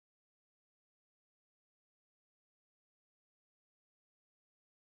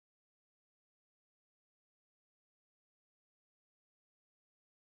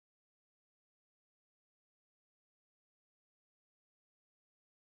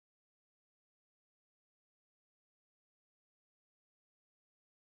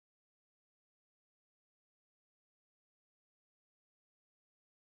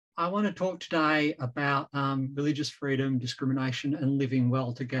I want to talk today about religious freedom, discrimination, and living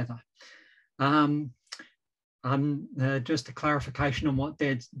well together. Just a clarification on what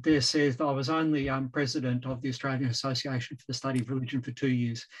there says, I was only president of the Australian Association for the Study of Religion for 2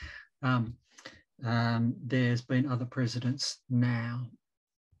 years. There's been other presidents now.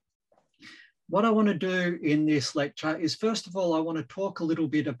 What I want to do in this lecture is, first of all, I want to talk a little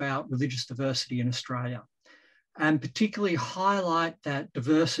bit about religious diversity in Australia, and particularly highlight that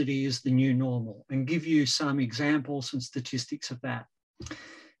diversity is the new normal and give you some examples and statistics of that.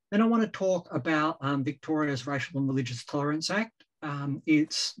 Then I want to talk about Victoria's Racial and Religious Tolerance Act.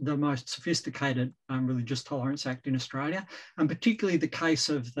 It's the most sophisticated religious tolerance act in Australia, and particularly the case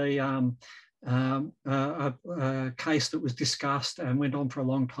of the case that was discussed and went on for a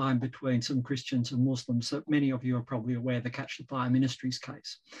long time between some Christians and Muslims that many of you are probably aware, the Catch the Fire Ministries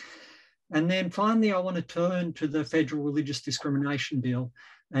case. And then finally, I want to turn to the Federal Religious Discrimination Bill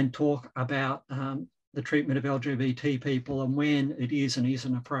and talk about the treatment of LGBT people and when it is and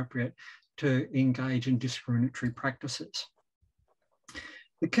isn't appropriate to engage in discriminatory practices.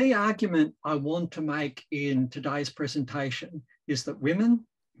 The key argument I want to make in today's presentation is that women,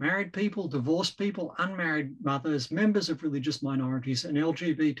 married people, divorced people, unmarried mothers, members of religious minorities, and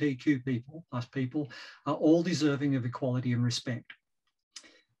LGBTQ people, plus people, are all deserving of equality and respect,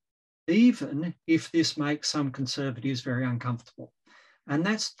 even if this makes some conservatives very uncomfortable. And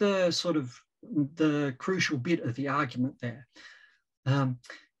that's the sort of the crucial bit of the argument there.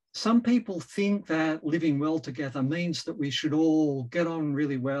 Some people think that living well together means that we should all get on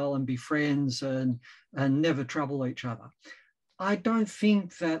really well and be friends and never trouble each other. I don't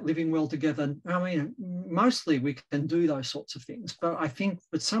think that living well together, I mean, mostly we can do those sorts of things, but I think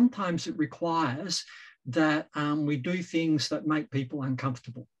that sometimes it requires that we do things that make people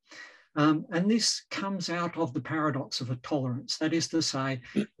uncomfortable. And this comes out of the paradox of a tolerance. That is to say,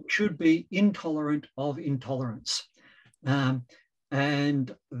 it should be intolerant of intolerance.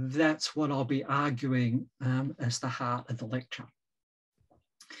 And that's what I'll be arguing as the heart of the lecture.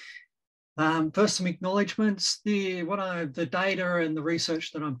 First, some acknowledgements. The data and the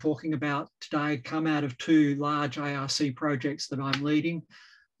research that I'm talking about today come out of 2 large ARC projects that I'm leading,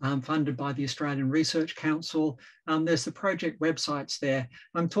 funded by the Australian Research Council. There's the project websites there.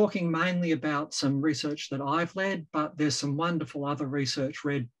 I'm talking mainly about some research that I've led, but there's some wonderful other research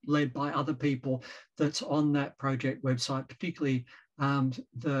led by other people that's on that project website, particularly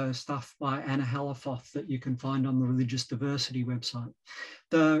the stuff by Anna Halifoff that you can find on the Religious Diversity website.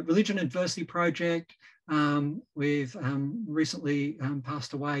 The Religion and Diversity Project with recently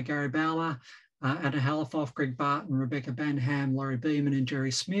passed away Gary Bowler, Anna Halifoff, Greg Barton, Rebecca Banham, Lori Beaman and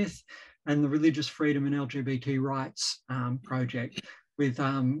Jerry Smith, and the Religious Freedom and LGBT Rights Project with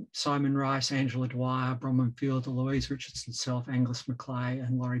Simon Rice, Angela Dwyer, Bronwyn Fielder, Louise Richardson Self, Angus McClay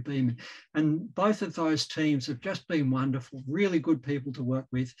and Lori Beaman. And both of those teams have just been wonderful, really good people to work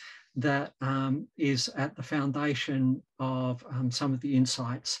with. That is at the foundation of some of the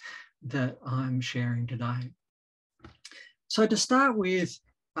insights that I'm sharing today. So to start with,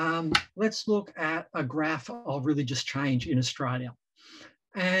 let's look at a graph of religious change in Australia.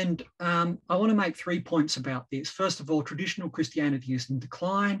 And I want to make 3 points about this. First of all, traditional Christianity is in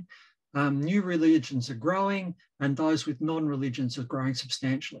decline, new religions are growing, and those with non-religions are growing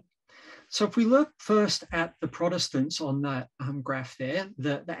substantially. So if we look first at the Protestants on that graph there,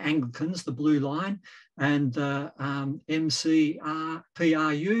 the Anglicans, the blue line, and the MCPRU,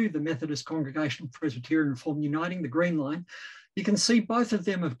 the Methodist Congregational Presbyterian Reformed Uniting, the green line, you can see both of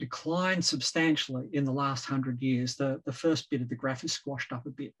them have declined substantially in the last 100 years. The first bit of the graph is squashed up a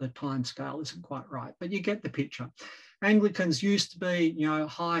bit. The time scale isn't quite right, but you get the picture. Anglicans used to be,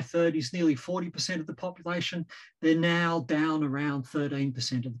 high 30s, nearly 40% of the population. They're now down around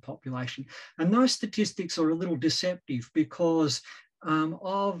 13% of the population. And those statistics are a little deceptive because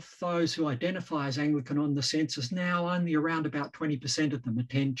of those who identify as Anglican on the census, now only around about 20% of them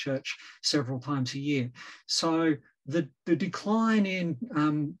attend church several times a year. So the decline in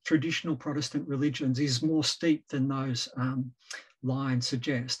traditional Protestant religions is more steep than those lines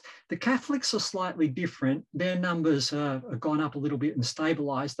suggest. The Catholics are slightly different. Their numbers have gone up a little bit and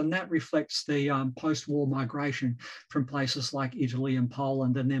stabilised, and that reflects the post-war migration from places like Italy and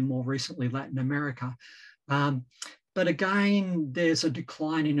Poland, and then more recently Latin America. But again, there's a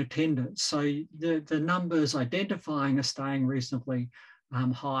decline in attendance. So the numbers identifying are staying reasonably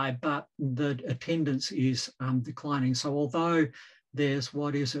high, but the attendance is declining. So although there's,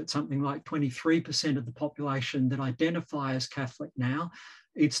 something like 23% of the population that identify as Catholic now,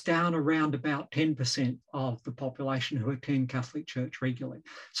 it's down around about 10% of the population who attend Catholic Church regularly.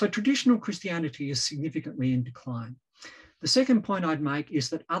 So traditional Christianity is significantly in decline. The second point I'd make is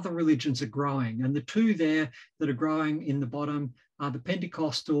that other religions are growing, and the two there that are growing in the bottom are the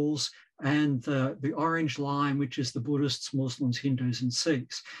Pentecostals and the orange line, which is the Buddhists, Muslims, Hindus, and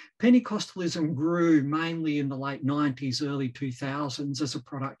Sikhs. Pentecostalism grew mainly in the late 90s, early 2000s as a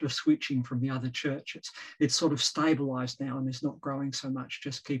product of switching from the other churches. It's sort of stabilised now and is not growing so much,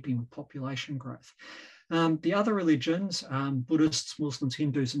 just keeping with population growth. The other religions, Buddhists, Muslims,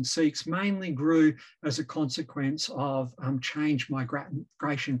 Hindus, and Sikhs, mainly grew as a consequence of changed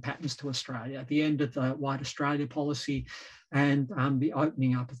migration patterns to Australia at the end of the White Australia policy and the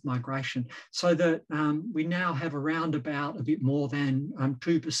opening up of migration, so that we now have around about a bit more than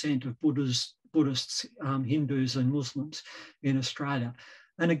 2% of Buddhists, Hindus, and Muslims in Australia.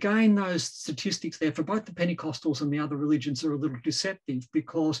 And again, those statistics there for both the Pentecostals and the other religions are a little deceptive,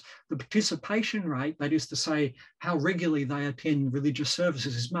 because the participation rate, that is to say, how regularly they attend religious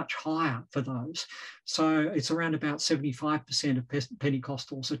services, is much higher for those. So it's around about 75% of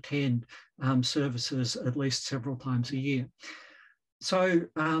Pentecostals attend services at least several times a year. So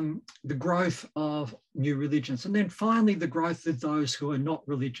the growth of new religions, and then finally the growth of those who are not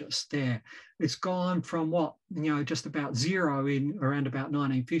religious there. It's gone from what, just about zero in around about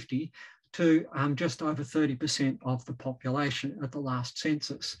 1950 to just over 30% of the population at the last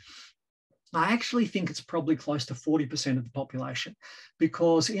census. I actually think it's probably close to 40% of the population,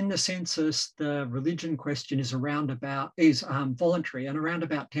 because in the census, the religion question is voluntary, and around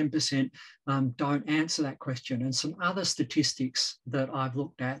about 10% don't answer that question. And some other statistics that I've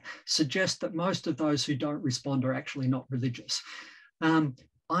looked at suggest that most of those who don't respond are actually not religious. I'm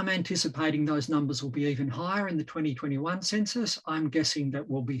anticipating those numbers will be even higher in the 2021 census. I'm guessing that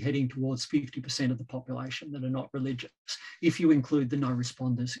we'll be heading towards 50% of the population that are not religious, if you include the no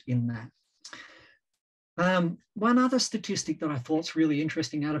responders in that. One other statistic that I thought is really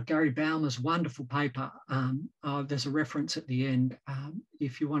interesting out of Gary Baumer's wonderful paper, there's a reference at the end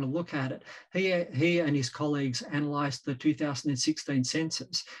if you want to look at it. He and his colleagues analysed the 2016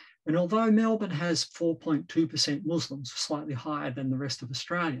 census. And although Melbourne has 4.2% Muslims, slightly higher than the rest of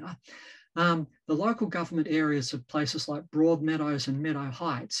Australia, the local government areas of places like Broadmeadows and Meadow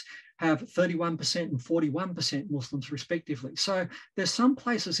Heights have 31% and 41% Muslims respectively. So there's some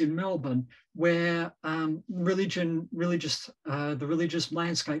places in Melbourne where the religious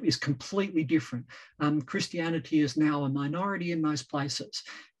landscape is completely different. Christianity is now a minority in those places.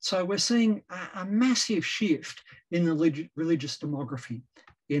 So we're seeing a massive shift in the religious demography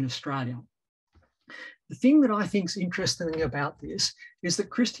in Australia. The thing that I think is interesting about this is that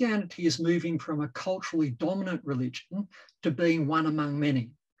Christianity is moving from a culturally dominant religion to being one among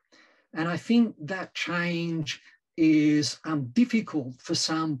many. And I think that change is difficult for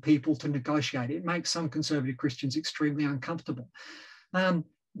some people to negotiate. It makes some conservative Christians extremely uncomfortable.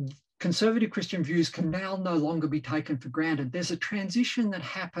 Conservative Christian views can now no longer be taken for granted. There's a transition that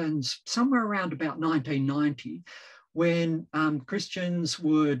happens somewhere around about 1990, when Christians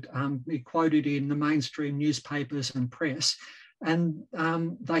would be quoted in the mainstream newspapers and press, and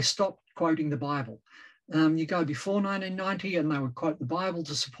they stopped quoting the Bible. You go before 1990 and they would quote the Bible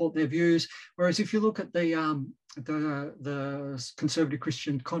to support their views, whereas if you look at the conservative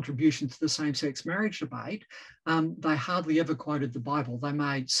Christian contribution to the same-sex marriage debate, they hardly ever quoted the Bible. They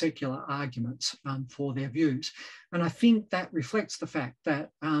made secular arguments for their views. And I think that reflects the fact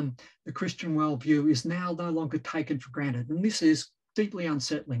that the Christian worldview is now no longer taken for granted. And this is deeply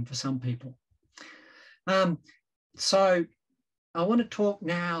unsettling for some people. So I want to talk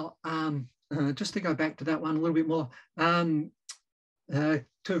now, just to go back to that one a little bit more,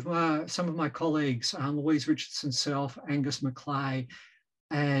 to some of my colleagues, Louise Richardson-Self, Angus Macleay,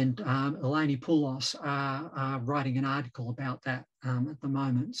 and Eleni Poulos are writing an article about that at the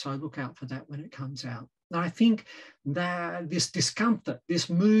moment. So look out for that when it comes out. And I think that this discomfort, this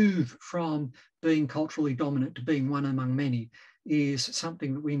move from being culturally dominant to being one among many, is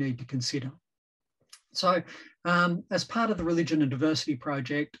something that we need to consider. So as part of the Religion and Diversity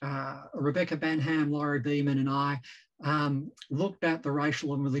Project, Rebecca Banham, Lori Beaman and I looked at the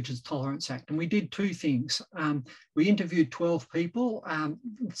Racial and Religious Tolerance Act, and we did two things. We interviewed 12 people.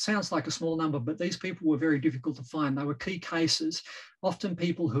 It sounds like a small number, but these people were very difficult to find. They were key cases, often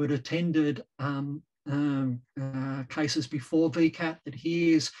people who had attended cases before VCAT that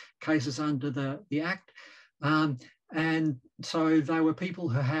hears cases under the Act. And so they were people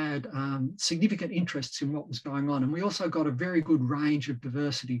who had significant interests in what was going on. And we also got a very good range of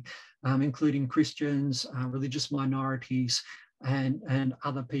diversity, including Christians, religious minorities, and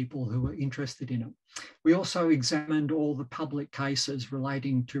other people who were interested in it. We also examined all the public cases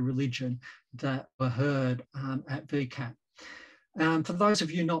relating to religion that were heard at VCAT. For those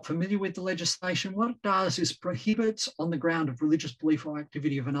of you not familiar with the legislation, what it does is prohibits, on the ground of religious belief or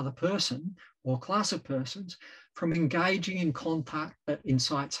activity of another person or class of persons, from engaging in conduct that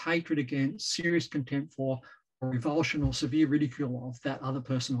incites hatred against, serious contempt for, or revulsion or severe ridicule of that other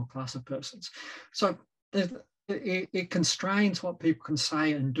person or class of persons. So it constrains what people can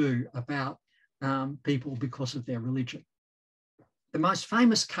say and do about people because of their religion. The most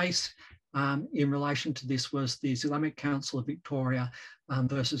famous case in relation to this was the Islamic Council of Victoria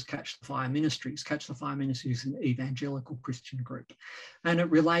versus Catch the Fire Ministries. Catch the Fire Ministries is an evangelical Christian group. And it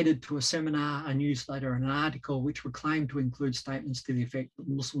related to a seminar, a newsletter, and an article which were claimed to include statements to the effect that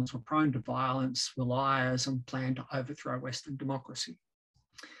Muslims were prone to violence, were liars, and planned to overthrow Western democracy.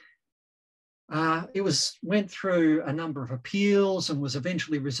 It went through a number of appeals and was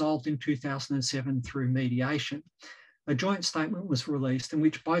eventually resolved in 2007 through mediation. A joint statement was released in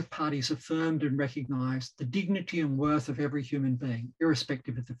which both parties affirmed and recognised the dignity and worth of every human being,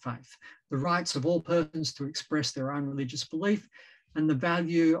 irrespective of the faith, the rights of all persons to express their own religious belief, and the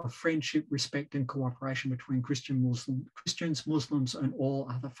value of friendship, respect, and cooperation between Christians, Muslims, and all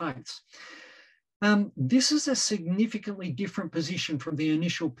other faiths. This is a significantly different position from the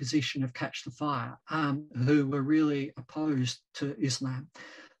initial position of Catch the Fire, who were really opposed to Islam.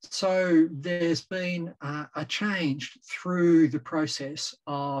 So there's been a change through the process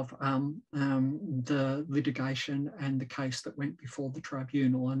of the litigation and the case that went before the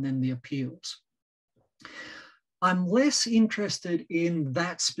tribunal and then the appeals. I'm less interested in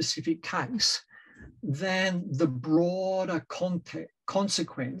that specific case than the broader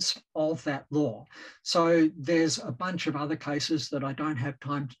consequence of that law. So there's a bunch of other cases that I don't have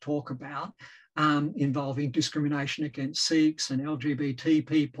time to talk about, involving discrimination against Sikhs and LGBT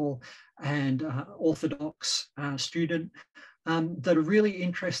people and Orthodox students that are really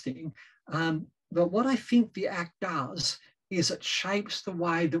interesting. But what I think the Act does is it shapes the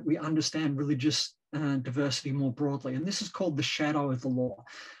way that we understand religious diversity more broadly. And this is called the shadow of the law.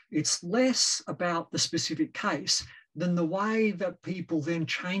 It's less about the specific case than the way that people then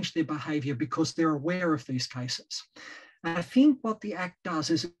change their behaviour because they're aware of these cases. And I think what the Act does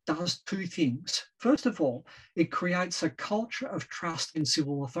is it does two things. First of all, it creates a culture of trust in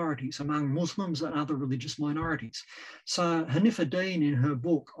civil authorities among Muslims and other religious minorities. So Hanifa Dean, in her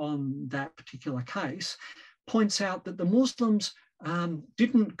book on that particular case, points out that the Muslims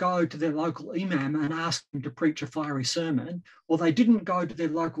didn't go to their local imam and ask him to preach a fiery sermon, or they didn't go to their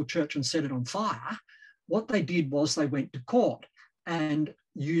local church and set it on fire. What they did was they went to court and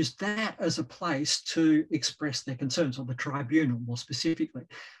used that as a place to express their concerns, or the tribunal more specifically.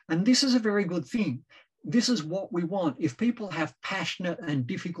 And this is a very good thing. This is what we want. If people have passionate and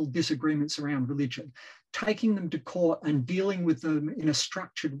difficult disagreements around religion, taking them to court and dealing with them in a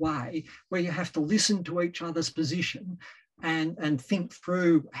structured way where you have to listen to each other's position and think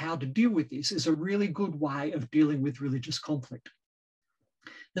through how to deal with this is a really good way of dealing with religious conflict.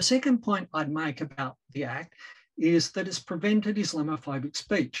 The second point I'd make about the Act is that it's prevented Islamophobic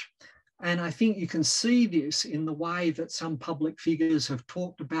speech. And I think you can see this in the way that some public figures have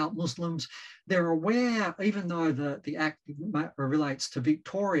talked about Muslims. They're aware, even though the Act relates to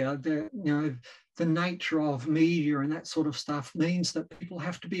Victoria, the nature of media and that sort of stuff means that people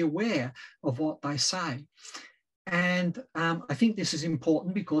have to be aware of what they say. And I think this is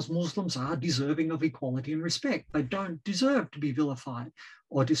important because Muslims are deserving of equality and respect. They don't deserve to be vilified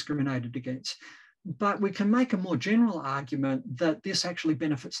or discriminated against. But we can make a more general argument that this actually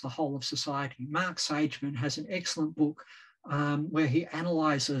benefits the whole of society. Mark Sageman has an excellent book where he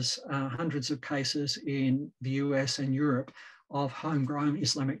analyses hundreds of cases in the US and Europe of homegrown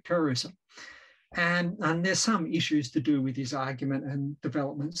Islamic terrorism. And there's some issues to do with his argument and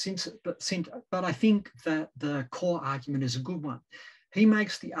development since, but I think that the core argument is a good one. He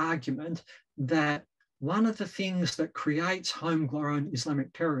makes the argument that one of the things that creates homegrown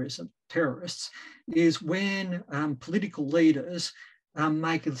Islamic terrorists is when political leaders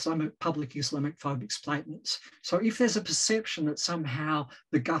make public Islamophobic statements. So if there's a perception that somehow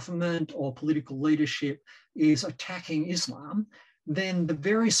the government or political leadership is attacking Islam, then the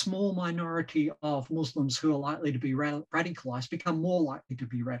very small minority of Muslims who are likely to be radicalised become more likely to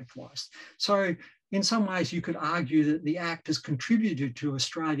be radicalised. So in some ways, you could argue that the Act has contributed to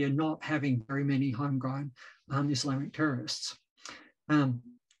Australia not having very many homegrown Islamic terrorists.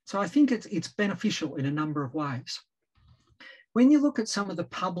 So I think it's beneficial in a number of ways. When you look at some of the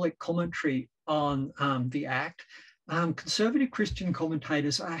public commentary on the Act, conservative Christian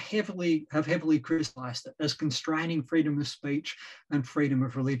commentators have heavily criticised it as constraining freedom of speech and freedom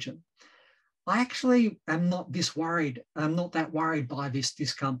of religion. I actually am not this worried. I'm not that worried by this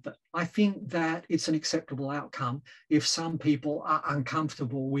discomfort. I think that it's an acceptable outcome if some people are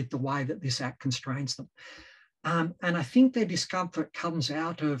uncomfortable with the way that this act constrains them. And I think their discomfort comes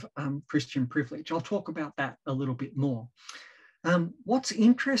out of Christian privilege. I'll talk about that a little bit more. What's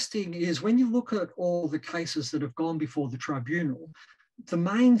interesting is when you look at all the cases that have gone before the tribunal, the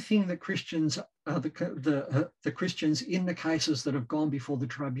main thing that Christians, the Christians in the cases that have gone before the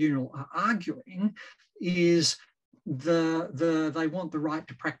tribunal are arguing is they want the right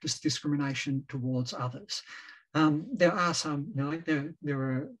to practice discrimination towards others. There are some, you know, there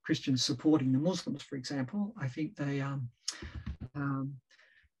are Christians supporting the Muslims, for example. I think they,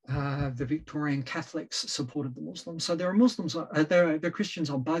 the Victorian Catholics supported the Muslims. So there are Muslims, there are Christians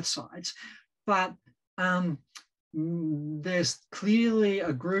on both sides, but there's clearly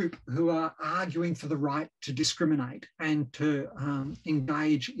a group who are arguing for the right to discriminate and to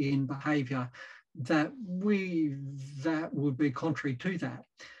engage in behaviour that would be contrary to that.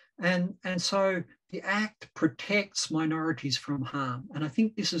 And so the Act protects minorities from harm. And I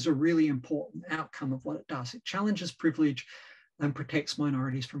think this is a really important outcome of what it does. It challenges privilege and protects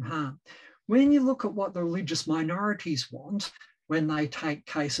minorities from harm. When you look at what the religious minorities want, when they take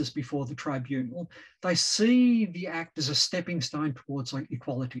cases before the tribunal, they see the Act as a stepping stone towards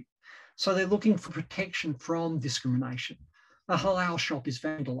equality. So they're looking for protection from discrimination. A halal shop is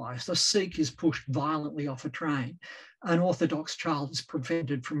vandalised, a Sikh is pushed violently off a train, an Orthodox child is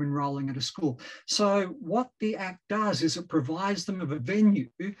prevented from enrolling at a school. So what the Act does is it provides them of a venue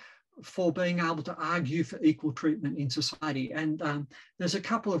for being able to argue for equal treatment in society. And there's a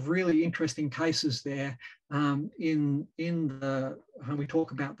couple of really interesting cases there we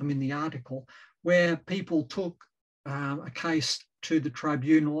talk about them in the article, where people took a case to the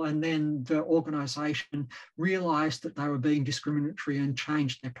tribunal and then the organisation realised that they were being discriminatory and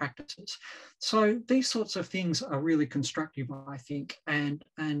changed their practices. So these sorts of things are really constructive, I think, and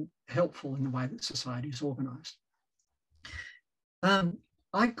helpful in the way that society is organised.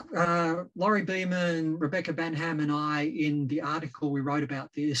 Lori Beaman, Rebecca Banham and I, in the article we wrote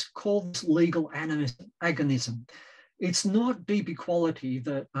about this, call this legal agonism. It's not deep equality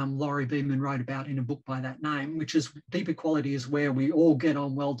that Lori Beaman wrote about in a book by that name, which is deep equality is where we all get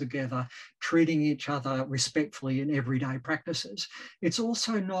on well together, treating each other respectfully in everyday practices. It's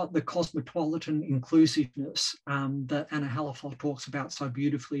also not the cosmopolitan inclusiveness that Anna Halifax talks about so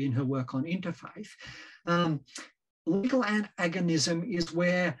beautifully in her work on interfaith. Legal agonism is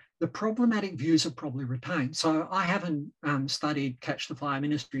where the problematic views are probably retained. So I haven't studied Catch the Fire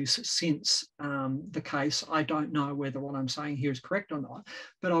Ministries since the case. I don't know whether what I'm saying here is correct or not,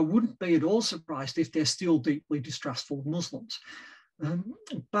 but I wouldn't be at all surprised if they're still deeply distrustful of Muslims.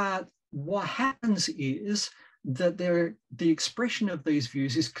 But what happens is that the expression of these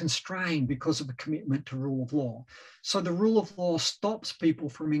views is constrained because of a commitment to rule of law. So the rule of law stops people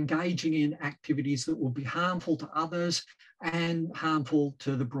from engaging in activities that will be harmful to others and harmful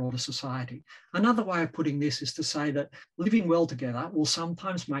to the broader society. Another way of putting this is to say that living well together will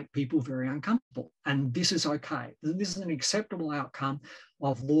sometimes make people very uncomfortable, and this is okay. This is an acceptable outcome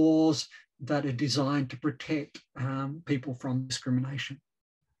of laws that are designed to protect people from discrimination.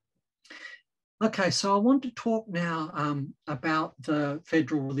 Okay, so I want to talk now about the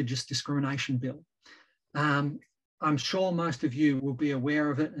Federal Religious Discrimination Bill. I'm sure most of you will be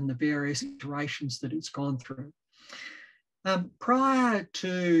aware of it and the various iterations that it's gone through. Prior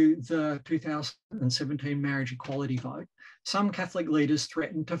to the 2017 marriage equality vote, some Catholic leaders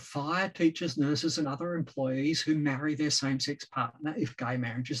threatened to fire teachers, nurses and other employees who marry their same-sex partner if gay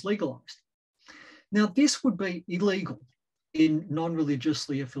marriage is legalised. Now, this would be illegal in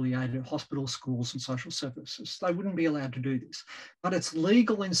non-religiously affiliated hospitals, schools and social services. They wouldn't be allowed to do this. But it's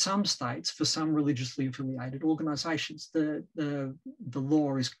legal in some states for some religiously affiliated organisations. The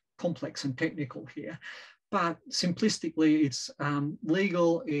law is complex and technical here, but simplistically it's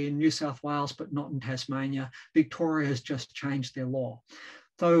legal in New South Wales but not in Tasmania. Victoria has just changed their law.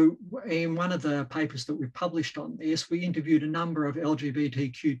 So in one of the papers that we published on this, we interviewed a number of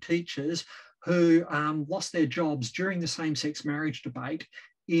LGBTQ teachers who lost their jobs during the same-sex marriage debate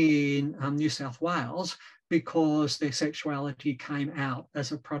in New South Wales because their sexuality came out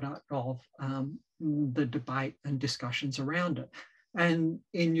as a product of the debate and discussions around it. And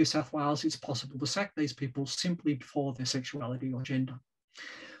in New South Wales, it's possible to sack these people simply for their sexuality or gender.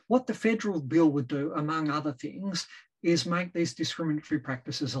 What the federal bill would do, among other things, is make these discriminatory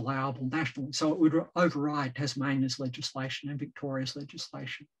practices allowable nationally. So it would override Tasmania's legislation and Victoria's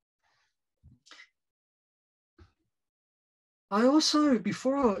legislation. I also,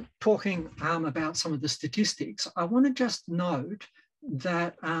 before talking about some of the statistics, I want to just note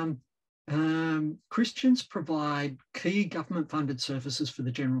that Christians provide key government-funded services for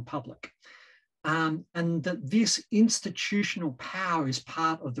the general public, and that this institutional power is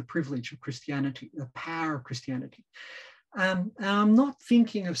part of the privilege of Christianity, the power of Christianity. And I'm not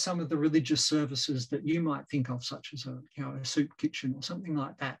thinking of some of the religious services that you might think of, such as a soup kitchen or something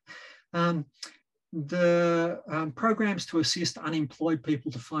like that. The programs to assist unemployed people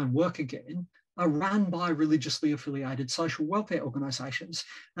to find work again are run by religiously affiliated social welfare organisations,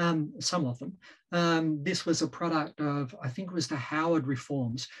 some of them. This was a product of, I think it was the Howard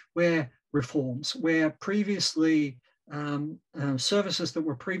reforms, where previously services that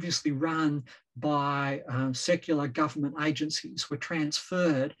were previously run by secular government agencies were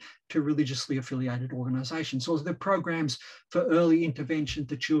transferred to religiously affiliated organisations. So the programs for early intervention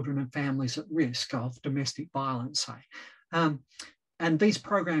to children and families at risk of domestic violence, say. And these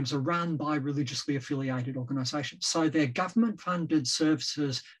programs are run by religiously affiliated organisations. So they're government-funded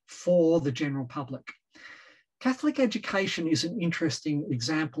services for the general public. Catholic education is an interesting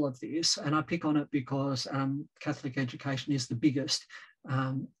example of this, and I pick on it because Catholic education is the biggest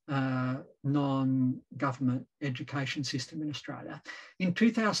non-government education system in Australia. In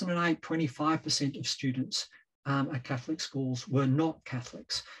 2008, 25% of students at Catholic schools were not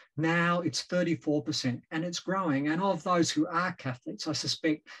Catholics. Now it's 34%, and it's growing. And of those who are Catholics, I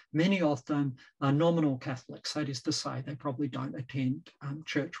suspect many of them are nominal Catholics. That is to say, they probably don't attend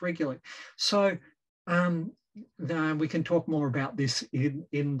church regularly. So we can talk more about this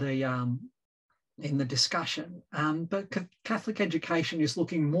in the discussion. But Catholic education is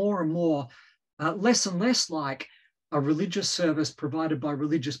looking more and more, less and less like a religious service provided by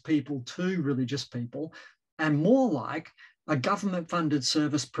religious people to religious people, and more like a government-funded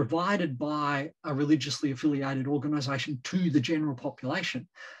service provided by a religiously affiliated organisation to the general population.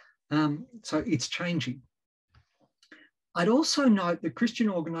 So it's changing. I'd also note that Christian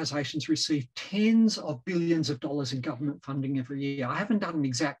organisations receive tens of billions of dollars in government funding every year. I haven't done an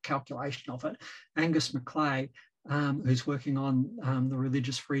exact calculation of it. Angus McClay, who's working on the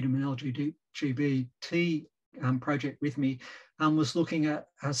Religious Freedom and LGBT project with me, was looking at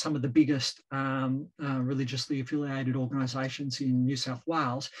some of the biggest religiously affiliated organisations in New South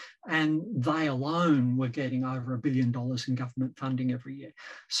Wales, and they alone were getting over $1 billion in government funding every year.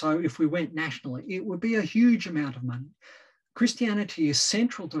 So if we went nationally, it would be a huge amount of money. Christianity is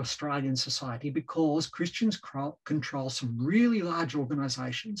central to Australian society because Christians control some really large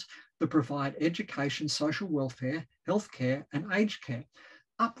organisations that provide education, social welfare, healthcare, and aged care.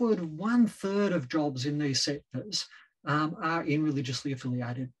 Upward of 1/3 of jobs in these sectors are in religiously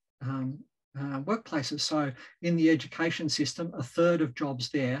affiliated workplaces. So in the education system, 1/3 of jobs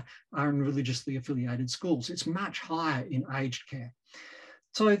there are in religiously affiliated schools. It's much higher in aged care.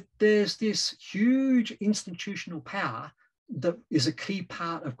 So there's this huge institutional power that is a key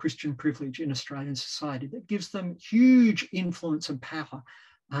part of Christian privilege in Australian society that gives them huge influence and power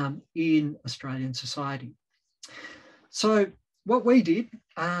in Australian society. So what we did,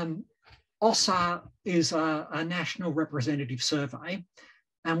 OSSA is a national representative survey,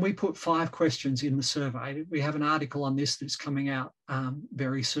 and we put 5 questions in the survey. We have an article on this that's coming out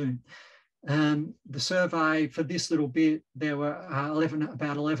very soon. The survey for this little bit, there were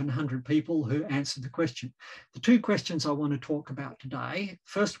about 1,100 people who answered the question. The 2 questions I want to talk about today,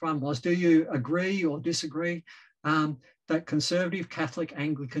 first one was, do you agree or disagree that conservative, Catholic,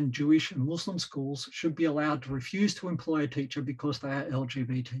 Anglican, Jewish and Muslim schools should be allowed to refuse to employ a teacher because they are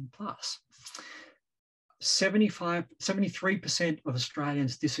LGBT+. 73% of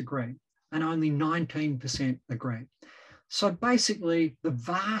Australians disagree and only 19% agree. So basically, the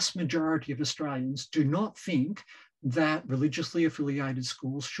vast majority of Australians do not think that religiously affiliated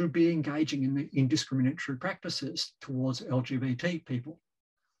schools should be engaging in discriminatory practices towards LGBT people.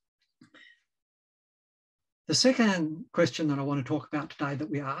 The second question that I want to talk about today that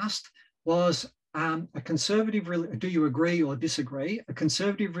we asked was a conservative, do you agree or disagree, a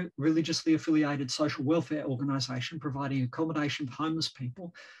conservative religiously affiliated social welfare organisation providing accommodation for homeless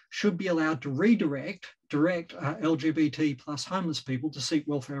people should be allowed to direct LGBT plus homeless people to seek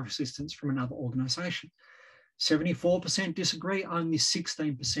welfare assistance from another organisation. 74% disagree, only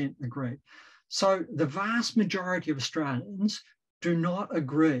 16% agree. So the vast majority of Australians do not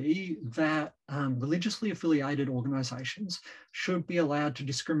agree that religiously affiliated organisations should be allowed to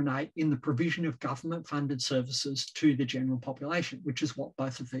discriminate in the provision of government-funded services to the general population, which is what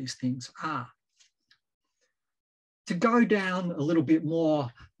both of these things are. To go down a little bit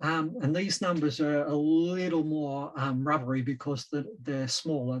more, and these numbers are a little more rubbery because they're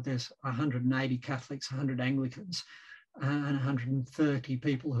smaller. There's 180 Catholics, 100 Anglicans. and 130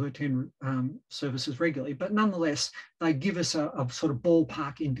 people who attend services regularly. But nonetheless, they give us a sort of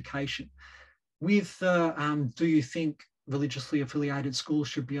ballpark indication. With do you think religiously affiliated schools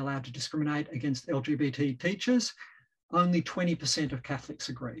should be allowed to discriminate against LGBT teachers? Only 20% of Catholics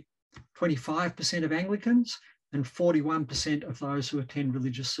agree, 25% of Anglicans, and 41% of those who attend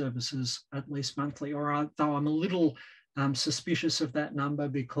religious services at least monthly. Or though I'm a little suspicious of that number,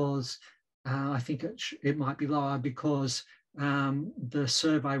 because I think it might be lower, because the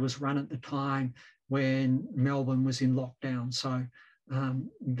survey was run at the time when Melbourne was in lockdown. So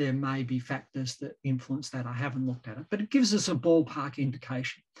there may be factors that influence that. I haven't looked at it, but it gives us a ballpark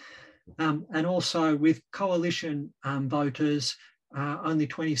indication. And also with coalition voters, only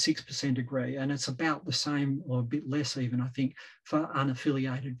 26% agree, and it's about the same or a bit less even, I think, for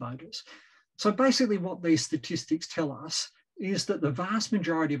unaffiliated voters. So basically what these statistics tell us is that the vast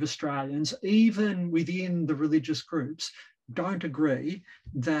majority of Australians, even within the religious groups, don't agree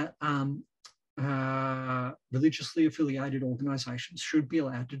that religiously affiliated organisations should be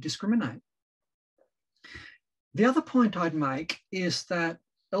allowed to discriminate. The other point I'd make is that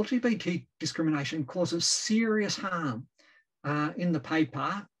LGBT discrimination causes serious harm. In the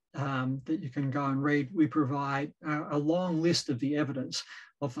paper that you can go and read, we provide a long list of the evidence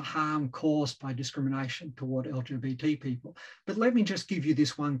of the harm caused by discrimination toward LGBT people. But let me just give you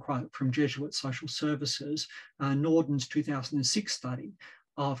this one quote from Jesuit Social Services, Norden's 2006 study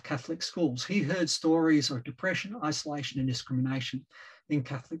of Catholic schools. He heard stories of depression, isolation, and discrimination in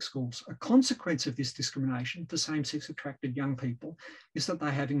Catholic schools. A consequence of this discrimination for same-sex attracted young people is that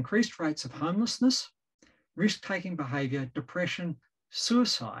they have increased rates of homelessness, risk-taking behaviour, depression,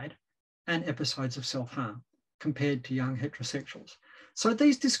 suicide, and episodes of self-harm compared to young heterosexuals. So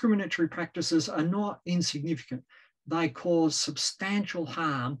these discriminatory practices are not insignificant. They cause substantial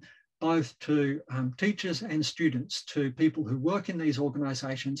harm both to teachers and students, to people who work in these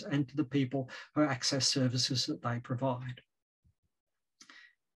organisations, and to the people who access services that they provide.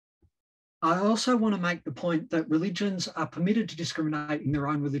 I also want to make the point that religions are permitted to discriminate in their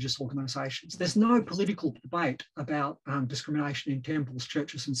own religious organisations. There's no political debate about discrimination in temples,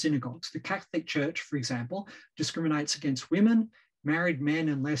 churches, and synagogues. The Catholic Church, for example, discriminates against women, married men,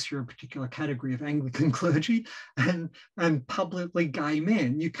 unless you're a particular category of Anglican clergy, and publicly gay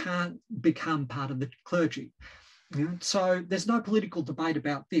men. You can't become part of the clergy. You know? So there's no political debate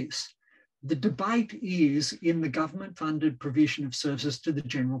about this. The debate is in the government-funded provision of services to the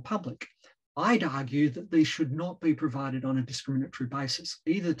general public. I'd argue that these should not be provided on a discriminatory basis,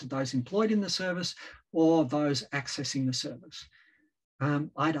 either to those employed in the service or those accessing the service.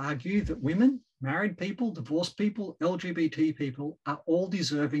 I'd argue that women, married people, divorced people, LGBT people are all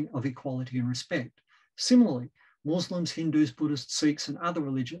deserving of equality and respect. Similarly, Muslims, Hindus, Buddhists, Sikhs, and other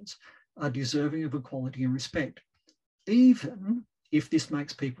religions are deserving of equality and respect, even if this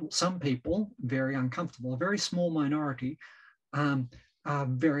makes some people very uncomfortable. A very small minority are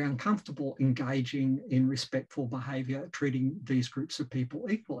very uncomfortable engaging in respectful behaviour, treating these groups of people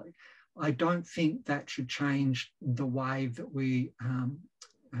equally. I don't think that should change the way that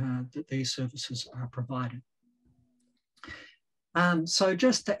that these services are provided. So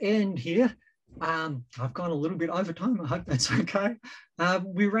just to end here, I've gone a little bit over time. I hope that's okay.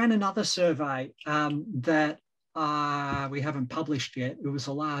 We ran another survey that we haven't published yet. It was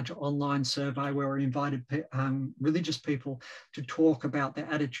a large online survey where we invited religious people to talk about their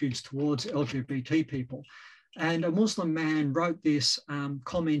attitudes towards LGBT people. And a Muslim man wrote this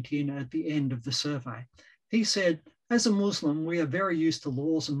comment in at the end of the survey. He said, "As a Muslim, we are very used to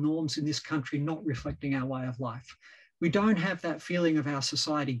laws and norms in this country not reflecting our way of life. We don't have that feeling of our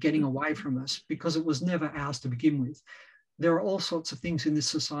society getting away from us because it was never ours to begin with. There are all sorts of things in this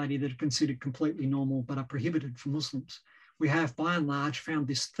society that are considered completely normal but are prohibited for Muslims. We have, by and large, found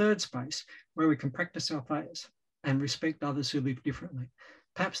this third space where we can practice our faith and respect others who live differently.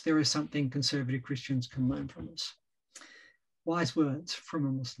 Perhaps there is something conservative Christians can learn from us." Wise words from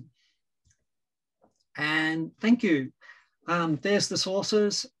a Muslim. And thank you. There's the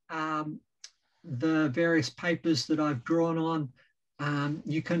sources, the various papers that I've drawn on.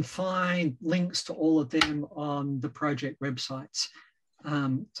 You can find links to all of them on the project websites.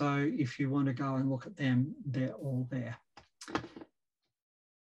 So if you want to go and look at them, they're all there.